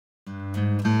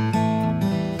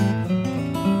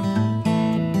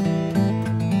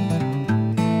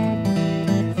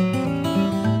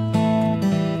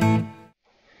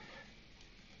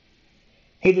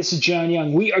Hey, this is John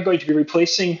Young. We are going to be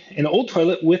replacing an old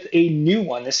toilet with a new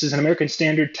one. This is an American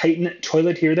Standard Titan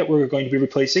toilet here that we're going to be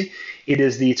replacing. It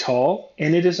is the tall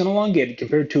and it is an elongated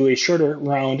compared to a shorter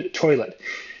round toilet.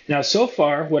 Now, so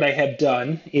far, what I have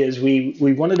done is we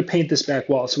wanted to paint this back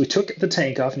wall. So we took the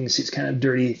tank off, and you can see it's kind of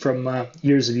dirty from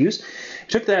years of use. We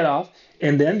took that off,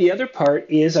 and then the other part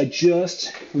is I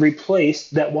just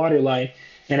replaced that water line,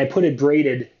 and I put a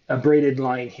braided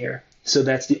line here. So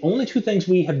that's the only two things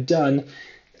we have done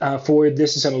for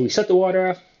this assembly. We set the water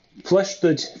off, flushed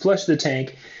the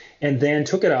tank, and then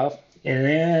took it off, and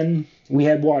then we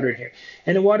had water in here.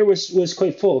 And the water was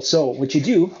quite full. So what you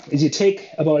do is you take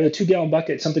about a 2-gallon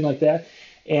bucket, something like that,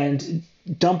 and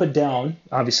dump it down.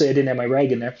 Obviously, I didn't have my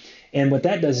rag in there. And what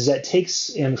that does is that takes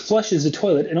and flushes the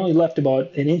toilet and only left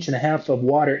about 1.5 inches of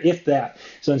water, if that.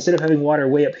 So instead of having water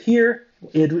way up here,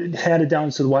 it had it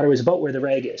down so the water was about where the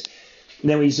rag is. And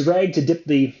then we use the rag to dip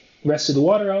the rest of the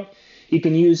water out. You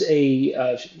can use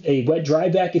a wet dry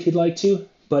vac if you'd like to,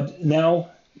 but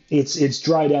now it's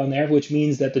dry down there, which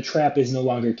means that the trap is no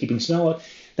longer keeping snow out.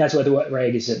 That's why the wet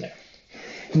rag is in there.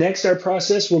 Next, our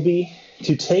process will be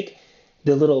to take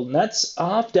the little nuts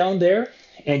off down there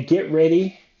and get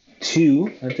ready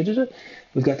to,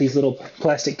 we've got these little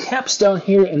plastic caps down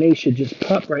here, and they should just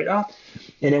pop right off.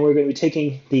 And then we're going to be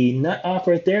taking the nut off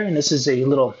right there, and this is a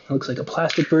little, looks like a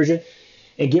plastic version,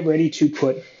 and get ready to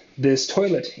put this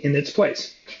toilet in its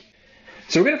place.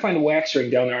 So we're going to find a wax ring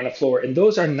down there on the floor, and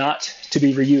those are not to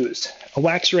be reused. A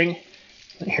wax ring,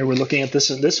 here we're looking at this,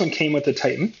 and this one came with the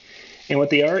Titan, and what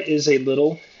they are is a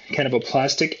little kind of a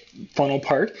plastic funnel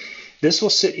part. This will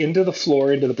sit into the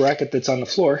floor, into the bracket that's on the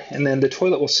floor, and then the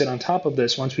toilet will sit on top of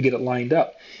this once we get it lined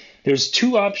up. There's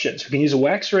two options. We can use a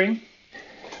wax ring,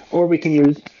 or we can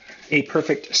use a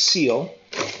perfect seal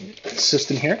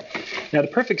system here. Now, the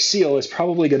perfect seal is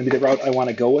probably going to be the route I want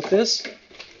to go with this.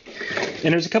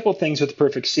 And there's a couple of things with the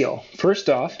perfect seal. First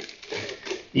off,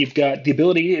 you've got the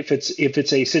ability, if it's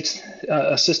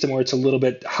a system where it's a little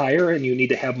bit higher and you need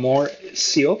to have more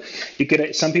seal, you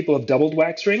could. Some people have doubled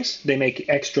wax rings. They make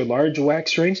extra large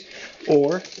wax rings.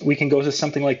 Or we can go to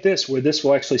something like this, where this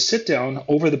will actually sit down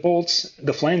over the bolts,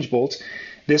 the flange bolts.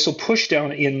 This will push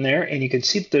down in there, and you can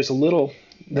see that there's that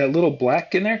little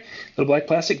black in there, little black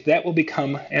plastic, that will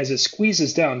become, as it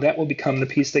squeezes down, that will become the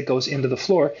piece that goes into the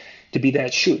floor to be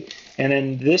that chute. And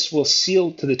then this will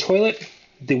seal to the toilet.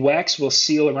 The wax will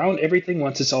seal around everything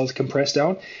once it's all compressed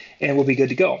down, and we'll be good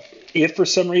to go. If for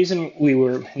some reason we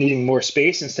were needing more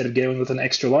space instead of dealing with an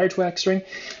extra large wax ring,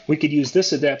 we could use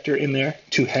this adapter in there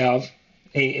to have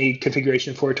a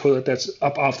configuration for a toilet that's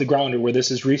up off the ground or where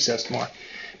this is recessed more.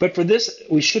 But for this,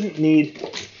 we shouldn't need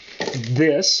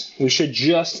this. We should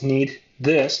just need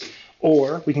this,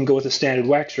 or we can go with a standard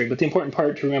wax ring. But the important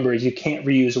part to remember is you can't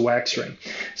reuse a wax ring.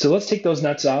 So let's take those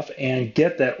nuts off and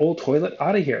get that old toilet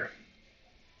out of here.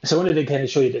 So I wanted to kind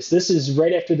of show you this. This is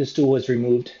right after the stool was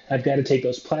removed. I've got to take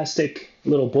those plastic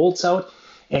little bolts out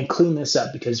and clean this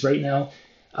up, because right now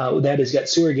that has got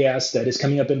sewer gas that is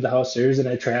coming up into the house. There isn't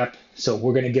a trap. So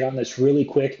we're going to get on this really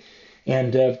quick.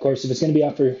 And of course, if it's going to be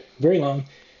out for very long,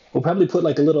 we'll probably put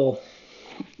like a little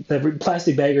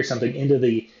plastic bag or something into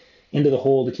the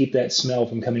hole to keep that smell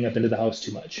from coming up into the house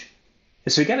too much.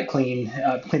 So we got it clean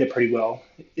it pretty well.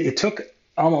 It took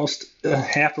almost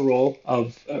half a roll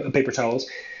of paper towels.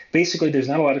 Basically, there's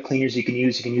not a lot of cleaners you can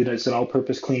use. You can use it as an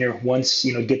all-purpose cleaner once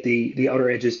get the outer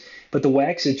edges. But the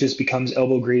wax, it just becomes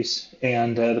elbow grease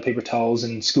and the paper towels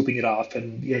and scooping it off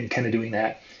and kind of doing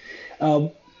that.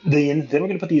 Then we're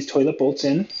going to put these toilet bolts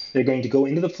in. They're going to go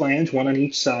into the flange, one on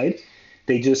each side.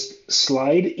 They just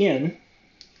slide in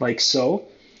like so,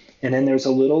 and then there's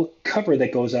a little cover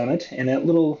that goes on it, and that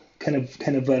little kind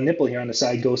of a nipple here on the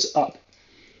side goes up.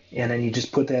 And then you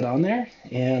just put that on there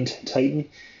and tighten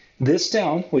this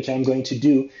down, which I'm going to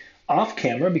do off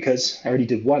camera because I already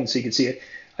did one so you can see it.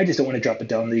 I just don't want to drop it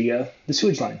down the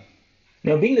sewage line.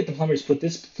 Now, being that the plumbers put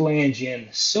this flange in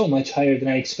so much higher than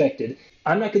I expected,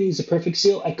 I'm not going to use a perfect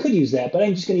seal. I could use that, but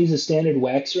I'm just going to use a standard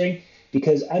wax ring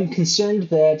because I'm concerned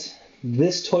that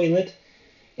this toilet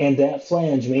and that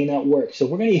flange may not work. So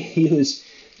we're going to use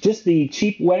just the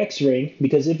cheap wax ring,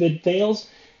 because if it fails,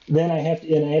 then I have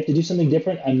to do something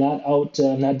different. I'm not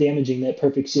damaging that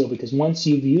perfect seal, because once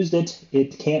you've used it,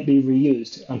 it can't be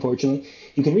reused, unfortunately.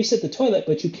 You can reset the toilet,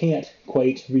 but you can't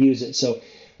quite reuse it. So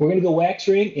we're going to go wax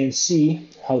ring and see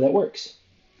how that works.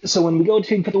 So when we go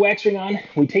to put the wax ring on,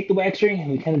 we take the wax ring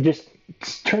and we kind of just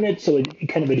turn it so it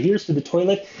kind of adheres to the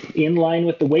toilet in line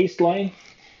with the waistline.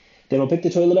 Then we'll pick the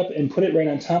toilet up and put it right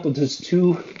on top of those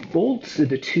two bolts, and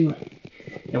we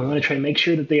want to try and make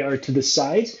sure that they are to the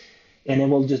sides. and then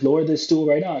we'll just lower this stool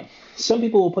right on. Some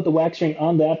people will put the wax ring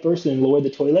on that first and lower the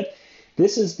toilet.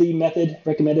 This is the method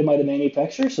recommended by the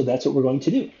manufacturer, so that's what we're going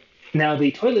to do. Now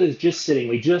the toilet is just sitting.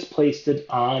 We just placed it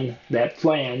on that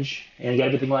flange and got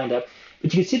everything lined up.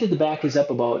 But you can see that the back is up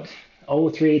about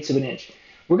 3/8 of an inch.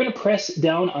 We're going to press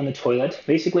down on the toilet.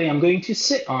 Basically, I'm going to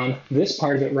sit on this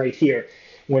part of it right here.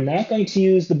 We're not going to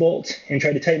use the bolt and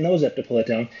try to tighten those up to pull it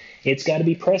down. It's got to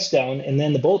be pressed down, and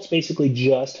then the bolts basically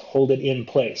just hold it in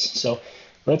place. So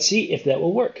let's see if that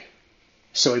will work.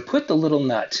 So we put the little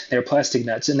nut, they're plastic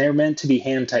nuts, and they're meant to be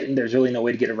hand tightened. There's really no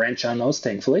way to get a wrench on those,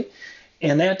 thankfully.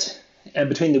 And that,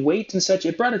 between the weight and such,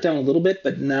 it brought it down a little bit,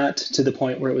 but not to the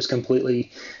point where it was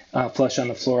completely flush on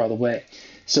the floor all the way.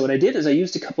 So what I did is I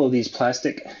used a couple of these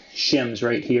plastic shims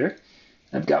right here.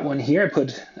 I've got one here I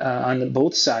put on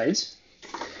both sides.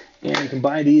 And you can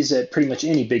buy these at pretty much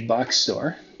any big box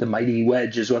store. The Mighty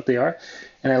Wedge is what they are.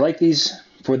 And I like these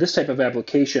for this type of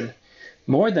application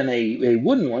more than a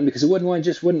wooden one, because a wooden one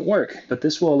just wouldn't work. But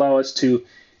this will allow us to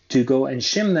go and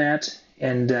shim that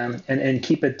and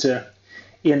keep it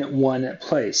in one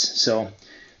place. So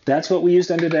that's what we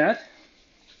used under that.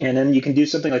 And then you can do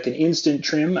something like an instant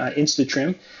trim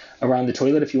around the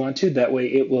toilet if you want to. That way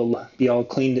it will be all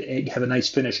cleaned, have a nice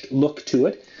finished look to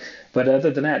it. But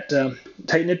other than that,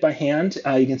 tighten it by hand.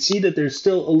 You can see that there's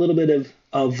still a little bit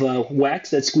of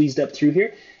wax that's squeezed up through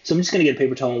here. So I'm just going to get a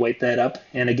paper towel and wipe that up.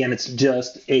 And again, it's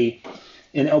just an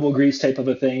elbow grease type of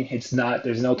a thing.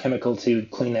 There's no chemical to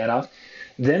clean that off.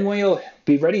 Then we'll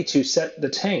be ready to set the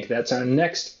tank. That's our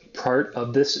next part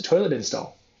of this toilet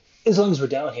install. As long as we're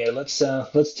down here, let's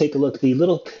take a look. The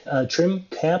little trim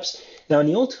caps. Now, in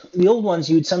the old ones,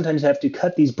 you'd sometimes have to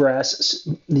cut these brass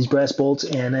bolts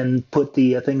and then put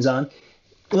the things on.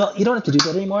 Well, you don't have to do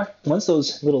that anymore. Once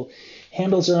those little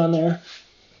handles are on there,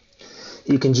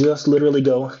 you can just literally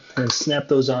go and snap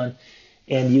those on,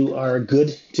 and you are good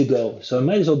to go. So I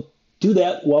might as well do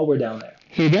that while we're down there.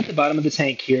 We're at the bottom of the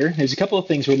tank here. There's a couple of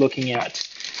things we're looking at.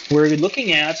 We're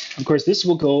looking at, of course, this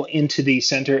will go into the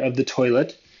center of the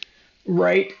toilet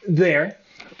right there.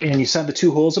 And you saw the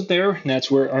two holes up there, and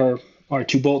that's where our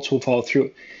two bolts will fall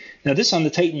through. Now this on the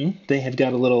Titan, they have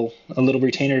got a little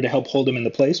retainer to help hold them into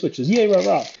place, which is yay rah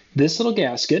rah. This little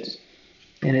gasket,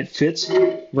 and it fits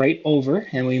right over,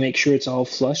 and we make sure it's all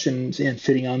flush and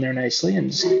fitting on there nicely, and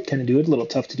just kind of do it. A little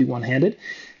tough to do one-handed.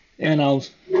 And I'll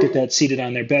get that seated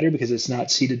on there better because it's not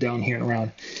seated down here and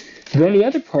around. Then the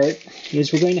other part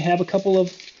is we're going to have a couple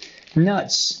of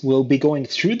nuts. We'll be going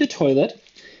through the toilet.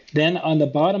 Then on the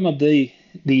bottom of the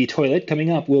toilet coming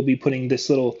up, we'll be putting this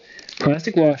little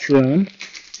plastic washer on,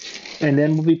 and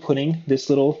then we'll be putting this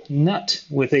little nut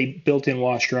with a built-in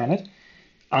washer on it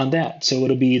on that. So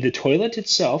it'll be the toilet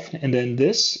itself, and then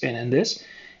this, and then this,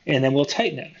 and then we'll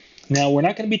tighten it. Now we're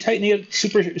not going to be tightening it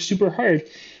super hard.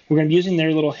 We're going to be using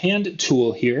their little hand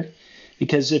tool here,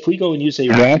 because if we go and use a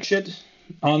ratchet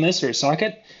on this or a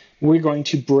socket, we're going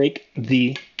to break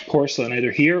the porcelain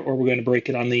either here, or we're going to break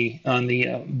it on the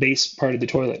base part of the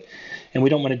toilet, and we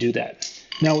don't want to do that.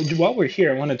 Now, while we're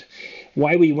here,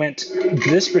 why we went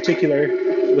this particular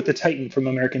with the Titan from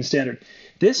American Standard.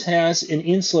 This has an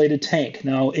insulated tank.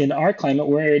 Now, in our climate,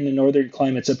 we're in the northern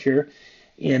climates up here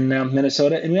in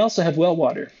Minnesota, and we also have well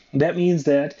water. That means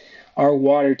that our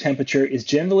water temperature is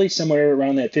generally somewhere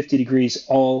around that 50 degrees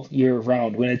all year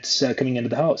round when it's coming into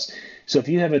the house. So if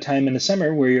you have a time in the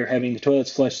summer where you're having the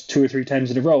toilets flushed 2 or 3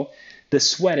 times in a row, the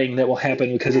sweating that will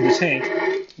happen because of the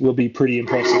tank will be pretty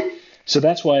impressive. So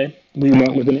that's why we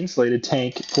went with an insulated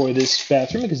tank for this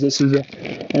bathroom, because this is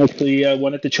actually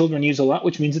one that the children use a lot,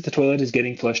 which means that the toilet is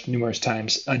getting flushed numerous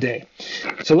times a day.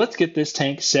 So let's get this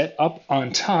tank set up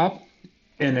on top.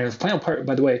 And the final part,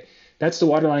 by the way, that's the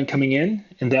water line coming in,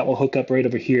 and that will hook up right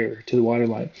over here to the water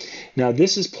line. Now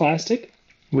this is plastic,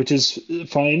 which is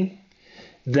fine.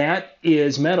 That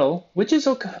is metal, which is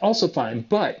also fine.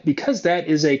 But because that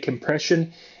is a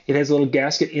compression, it has a little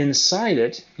gasket inside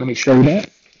it. Let me show you that.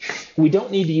 We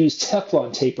don't need to use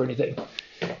Teflon tape or anything.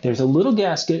 There's a little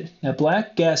gasket. That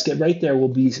black gasket right there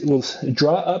will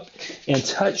draw up and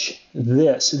touch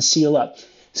this and seal up.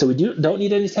 So we don't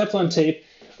need any Teflon tape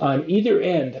on either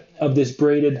end of this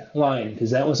braided line,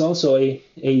 because that was also a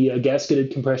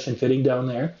gasketed compression fitting down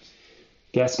there.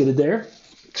 Gasketed there.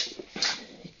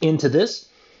 Into this.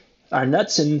 Our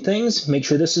nuts and things, make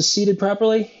sure this is seated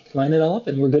properly, line it all up,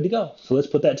 and we're good to go. So let's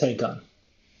put that tank on.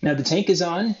 Now the tank is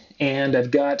on, and I've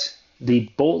got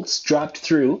the bolts dropped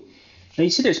through. Now you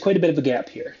see there's quite a bit of a gap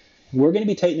here. We're going to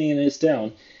be tightening this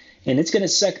down, and it's going to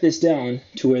suck this down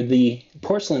to where the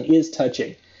porcelain is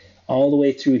touching all the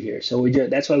way through here. So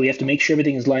that's why we have to make sure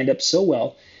everything is lined up so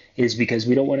well, is because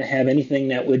we don't want to have anything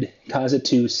that would cause it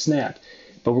to snap.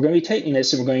 But we're going to be tightening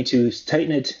this, and we're going to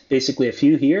tighten it basically a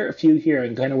few here,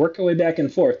 and kind of work our way back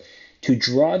and forth to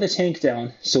draw the tank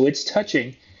down so it's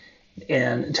touching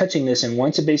this. And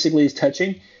once it basically is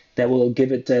touching, that will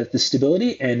give it the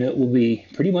stability, and it will be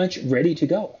pretty much ready to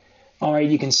go. All right,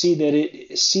 you can see that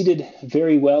it seated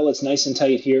very well. It's nice and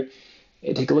tight here.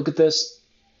 Take a look at this.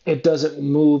 It doesn't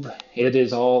move. It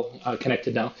is all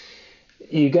connected now.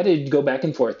 You got to go back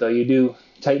and forth though. You do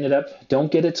tighten it up.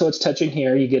 Don't get it so it's touching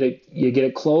here. You get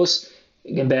it close,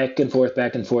 and back and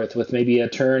forth with maybe a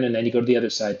turn, and then you go to the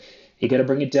other side. You got to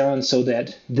bring it down so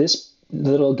that this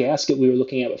little gasket we were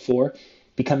looking at before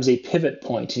becomes a pivot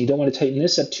point. And you don't want to tighten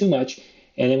this up too much,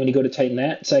 and then when you go to tighten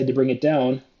that side to bring it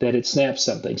down, that it snaps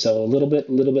something. So a little bit,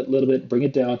 bring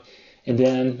it down, and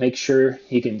then make sure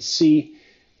you can see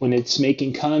when it's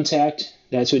making contact.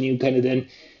 That's when you kind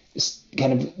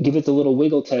of give it the little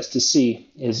wiggle test to see,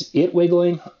 is it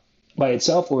wiggling by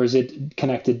itself, or is it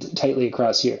connected tightly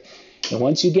across here? And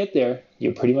once you get there,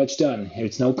 you're pretty much done.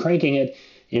 It's no cranking it.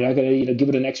 You're not going to give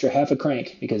it an extra half a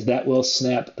crank, because that will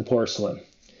snap the porcelain.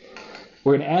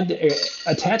 We're going to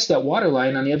attach that water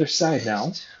line on the other side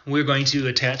now. We're going to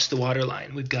attach the water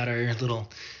line. We've got our little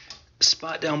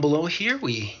spot down below here.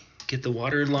 We get the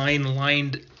water line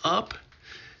lined up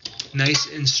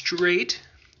nice and straight.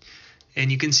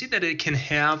 And you can see that it can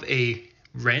have a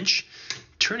wrench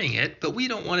turning it, but we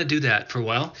don't want to do that for a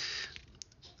while.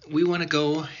 We want to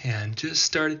go and just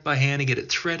start it by hand and get it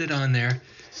threaded on there.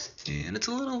 And it's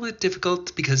a little bit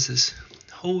difficult because this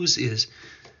hose is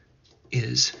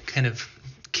kind of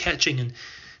catching and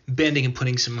bending and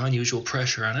putting some unusual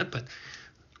pressure on it, but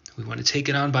we want to take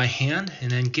it on by hand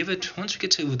and then give it, once we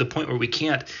get to the point where we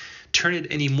can't turn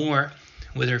it anymore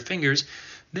with our fingers,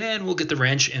 then we'll get the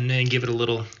wrench and then give it a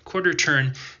little quarter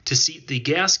turn to seat the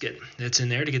gasket that's in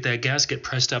there, to get that gasket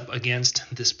pressed up against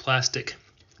this plastic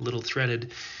little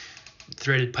threaded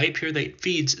pipe here that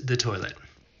feeds the toilet.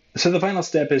 So the final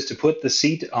step is to put the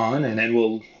seat on, and then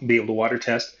we'll be able to water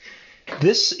test.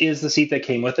 This is the seat that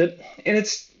came with it, and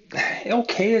it's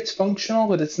okay, it's functional,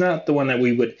 but it's not the one that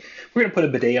we're going to put a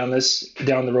bidet on this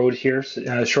down the road here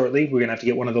shortly. We're going to have to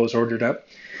get one of those ordered up.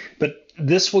 But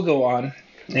this will go on,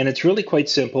 and it's really quite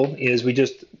simple. Is we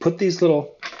just take the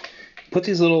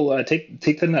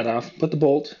nut off, put the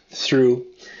bolt through,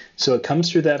 so it comes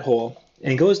through that hole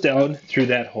and goes down through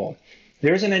that hole.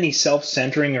 There isn't any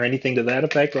self-centering or anything to that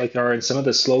effect like there are in some of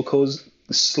the slow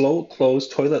close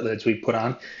toilet lids we put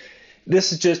on.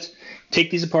 This is just take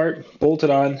these apart, bolt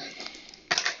it on.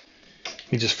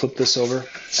 You just flip this over.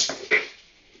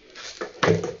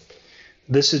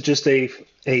 This is just a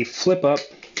flip up,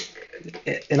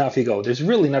 and off you go. There's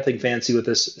really nothing fancy with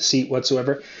this seat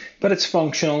whatsoever, but it's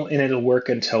functional, and it'll work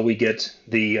until we get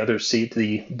the other seat,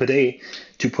 the bidet,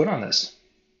 to put on this.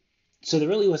 So there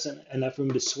really wasn't enough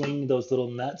room to swing those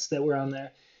little nuts that were on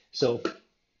there. So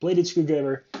bladed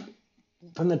screwdriver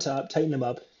from the top, tighten them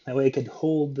up. That way it could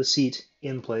hold the seat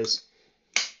in place.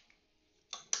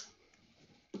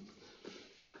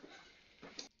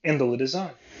 And the lid is on.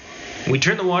 We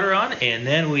turn the water on, and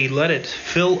then we let it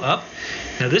fill up.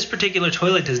 Now this particular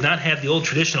toilet does not have the old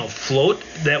traditional float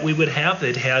that we would have.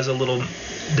 It has a little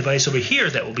device over here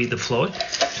that will be the float.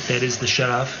 That is the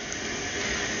shutoff.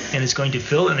 And it's going to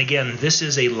fill, and again, this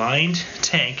is a lined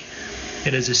tank.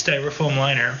 It is a styrofoam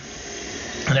liner,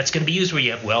 and that's going to be used where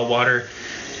you have well water,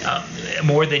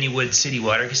 more than you would city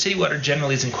water, because city water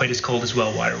generally isn't quite as cold as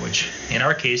well water, which in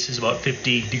our case is about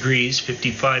 50 degrees,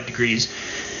 55 degrees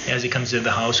as it comes into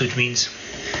the house, which means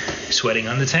sweating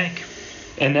on the tank.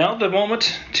 And now the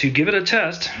moment to give it a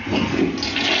test.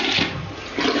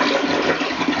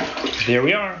 There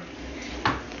we are.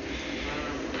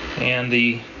 And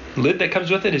the lid that comes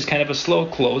with it is kind of a slow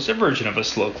close, a version of a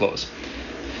slow close.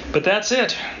 But that's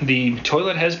it. The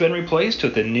toilet has been replaced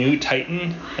with the new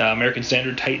Titan, American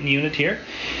Standard Titan unit here.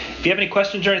 If you have any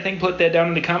questions or anything, put that down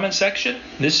in the comment section.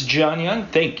 This is John Young.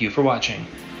 Thank you for watching.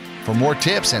 For more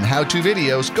tips and how-to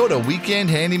videos, go to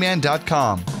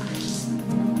weekendhandyman.com.